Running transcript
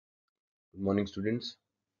Good morning, students.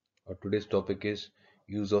 Our today's topic is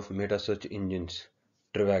use of meta search engines,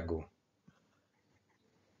 Trivago.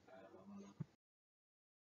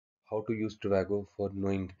 How to use Trivago for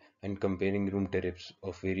knowing and comparing room tariffs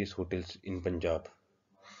of various hotels in Punjab.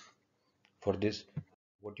 For this,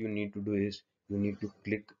 what you need to do is you need to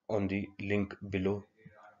click on the link below,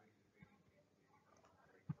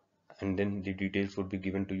 and then the details would be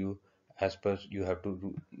given to you as per you have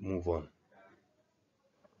to move on.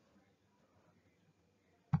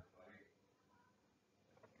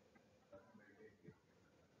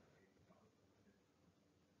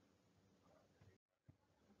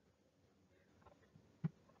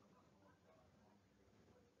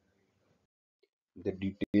 The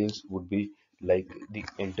details would be like the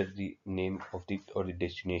enter the name of the or the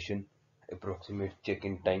destination, approximate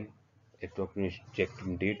check-in time, approximate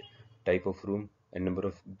check-in date, type of room, and number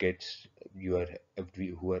of guests you are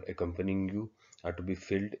who are accompanying you are to be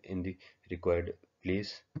filled in the required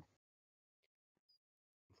place.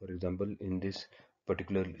 For example, in this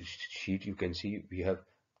particular sheet, you can see we have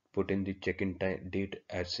put in the check-in time date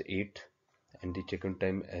as 8 and the check-in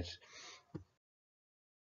time as,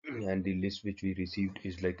 and the list which we received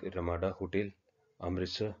is like Ramada Hotel,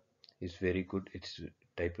 Amritsar is very good. It's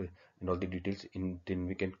type and all the details in. Then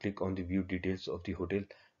we can click on the view details of the hotel,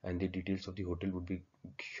 and the details of the hotel would be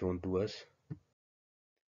shown to us,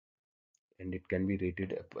 and it can be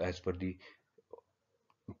rated as per the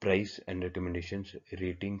price and recommendations,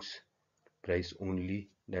 ratings, price only.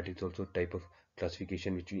 That is also type of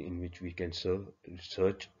classification which we can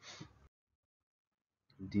search.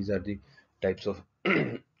 These are the types of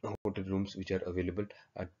hotel rooms which are available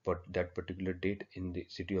at that particular date in the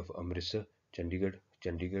city of Amritsar, Chandigarh.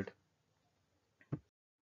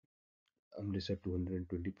 Amritsar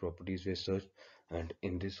 220 properties were searched, and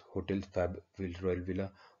in this hotel Royal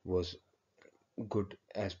Villa was good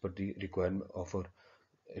as per the requirement of a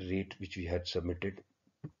rate which we had submitted.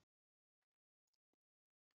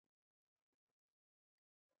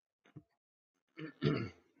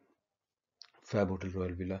 Fab Hotel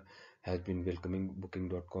Royal Villa has been welcoming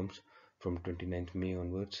booking.coms from 29th May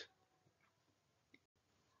onwards.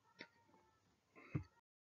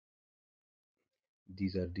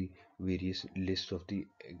 These are the various lists of the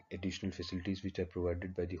additional facilities which are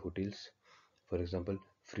provided by the hotels. For example,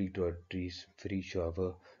 free toiletries, free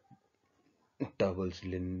shower, towels,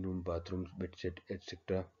 linen room, bathrooms, bed set,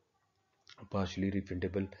 etc. Partially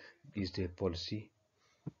refundable is their policy.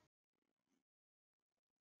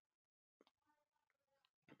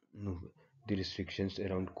 No, the restrictions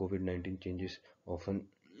around COVID-19 changes often.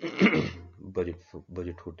 Budget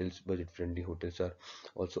hotels, budget friendly hotels are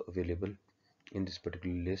also available in this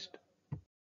particular list.